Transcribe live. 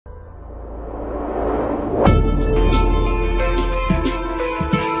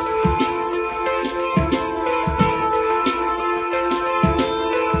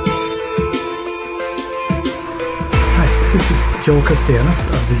Joel Castellanos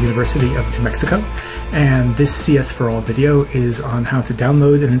of the University of New Mexico, and this CS for All video is on how to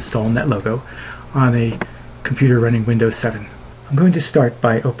download and install NetLogo on a computer running Windows 7. I'm going to start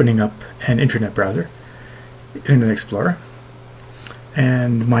by opening up an internet browser, Internet Explorer,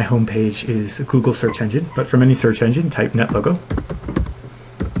 and my home page is a Google search engine, but from any search engine type NetLogo.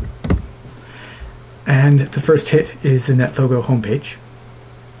 And the first hit is the NetLogo homepage.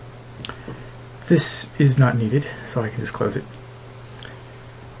 This is not needed, so I can just close it.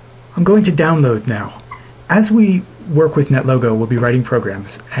 I'm going to download now. As we work with NetLogo, we'll be writing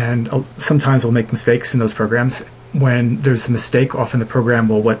programs, and sometimes we'll make mistakes in those programs. When there's a mistake, often the program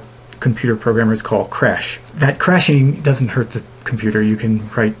will what computer programmers call crash. That crashing doesn't hurt the computer. You can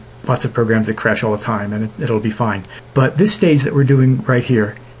write lots of programs that crash all the time, and it'll be fine. But this stage that we're doing right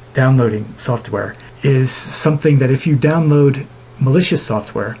here, downloading software, is something that if you download malicious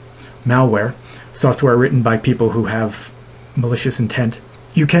software, malware, software written by people who have malicious intent,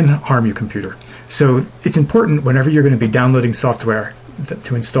 you can harm your computer. So it's important whenever you're going to be downloading software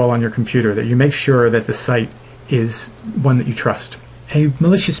to install on your computer that you make sure that the site is one that you trust. A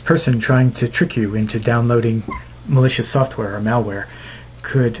malicious person trying to trick you into downloading malicious software or malware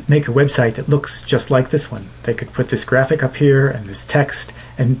could make a website that looks just like this one. They could put this graphic up here and this text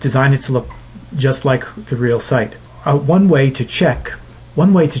and design it to look just like the real site. One way to check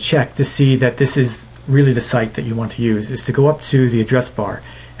to see that this is really the site that you want to use is to go up to the address bar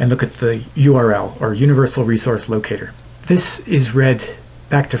and look at the URL, or Universal Resource Locator. This is read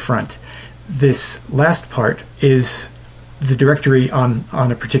back to front. This last part is the directory on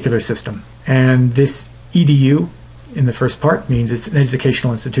a particular system. And this edu in the first part means it's an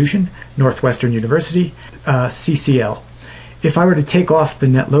educational institution, Northwestern University, CCL. If I were to take off the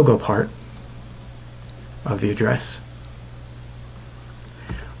NetLogo part of the address,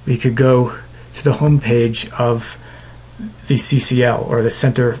 we could go to the home page of the CCL, or the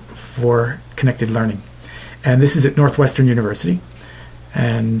Center for Connected Learning. And this is at Northwestern University.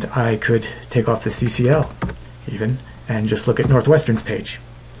 And I could take off the CCL even and just look at Northwestern's page.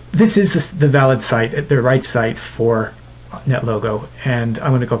 This is the valid site, the right site for NetLogo. And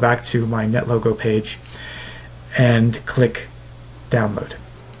I'm going to go back to my NetLogo page and click download.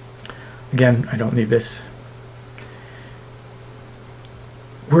 Again, I don't need this.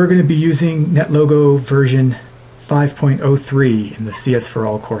 We're going to be using NetLogo version 5.03 in the CS for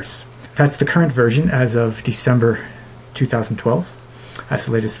All course. That's the current version as of December 2012. That's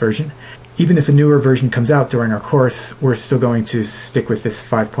the latest version. Even if a newer version comes out during our course, we're still going to stick with this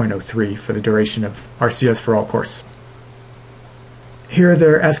 5.03 for the duration of our CS for All course. Here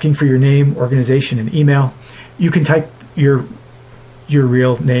they're asking for your name, organization, and email. You can type your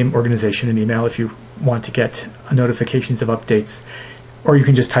real name, organization, and email if you want to get notifications of updates. Or you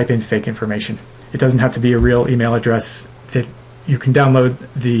can just type in fake information. It doesn't have to be a real email address. That you can download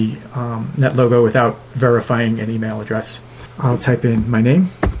the NetLogo without verifying an email address. I'll type in my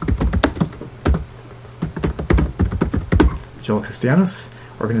name, Joel Castellanos,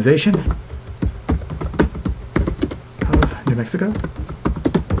 organization of New Mexico,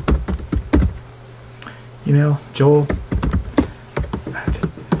 email joel at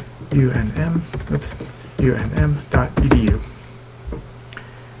unm.edu.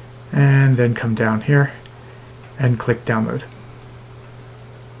 And then come down here and click download.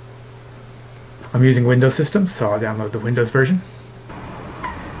 I'm using Windows system, so I'll download the Windows version.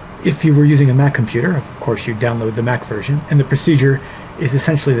 If you were using a Mac computer, of course you'd download the Mac version, and the procedure is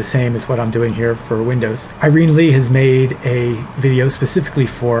essentially the same as what I'm doing here for Windows. Irene Lee has made a video specifically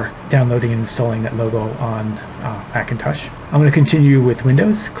for downloading and installing NetLogo on Macintosh. I'm going to continue with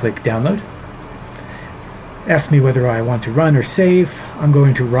Windows, click download. Ask me whether I want to run or save. I'm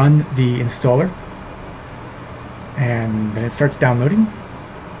going to run the installer, and then it starts downloading.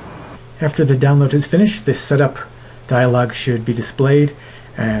 After the download is finished, this setup dialog should be displayed,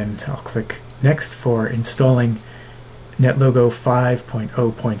 and I'll click next for installing NetLogo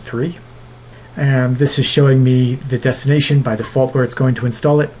 5.0.3. And this is showing me the destination by default where it's going to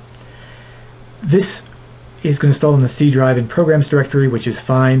install it. This is going to install in the C drive in programs directory, which is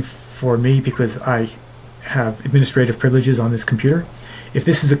fine for me because I have administrative privileges on this computer. If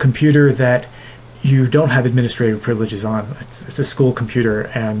this is a computer that you don't have administrative privileges on, it's a school computer,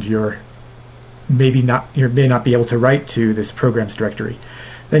 and you may not be able to write to this programs directory,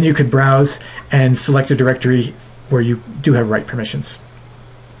 then you could browse and select a directory where you do have write permissions.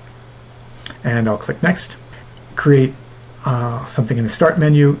 And I'll click next. Create something in the start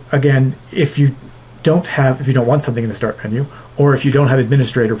menu. Again, if you don't want something in the start menu, or if you don't have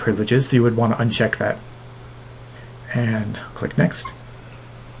administrator privileges, you would want to uncheck that. And click next.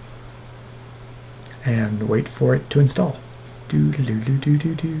 And wait for it to install.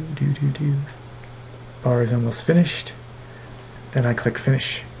 Bar is almost finished. Then I click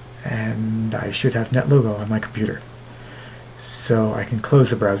Finish, and I should have NetLogo on my computer. So I can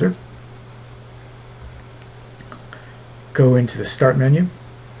close the browser, go into the Start menu,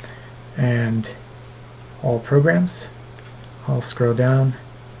 and All Programs. I'll scroll down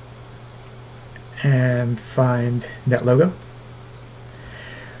and find NetLogo.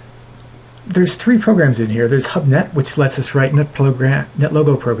 There's 3 programs in here. There's HubNet, which lets us write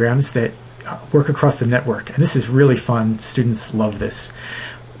NetLogo programs that work across the network, and this is really fun. Students love this.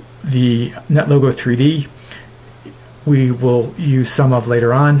 The NetLogo 3D we will use some of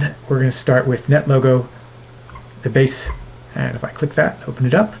later on. We're going to start with NetLogo, the base, and if I click that, open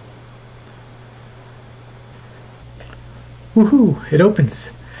it up. Woohoo! It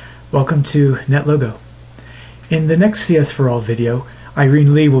opens. Welcome to NetLogo. In the next CS for All video,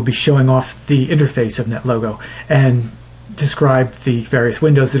 Irene Lee will be showing off the interface of NetLogo and describe the various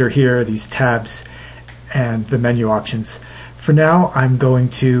windows that are here, these tabs, and the menu options. For now, I'm going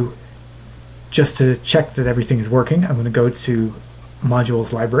to, just to check that everything is working, I'm going to go to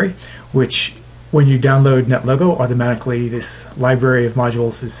Modules Library, which when you download NetLogo, automatically this library of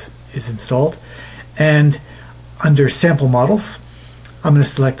modules is installed. And under Sample Models, I'm going to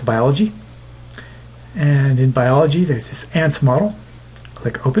select Biology. And in Biology, there's this ants model.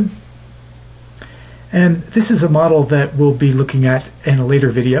 Click Open. And this is a model that we'll be looking at in a later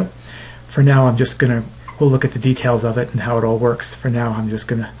video. For now, we'll look at the details of it and how it all works. For now, I'm just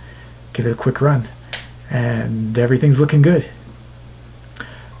going to give it a quick run. And everything's looking good.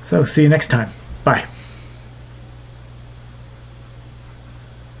 So, see you next time. Bye.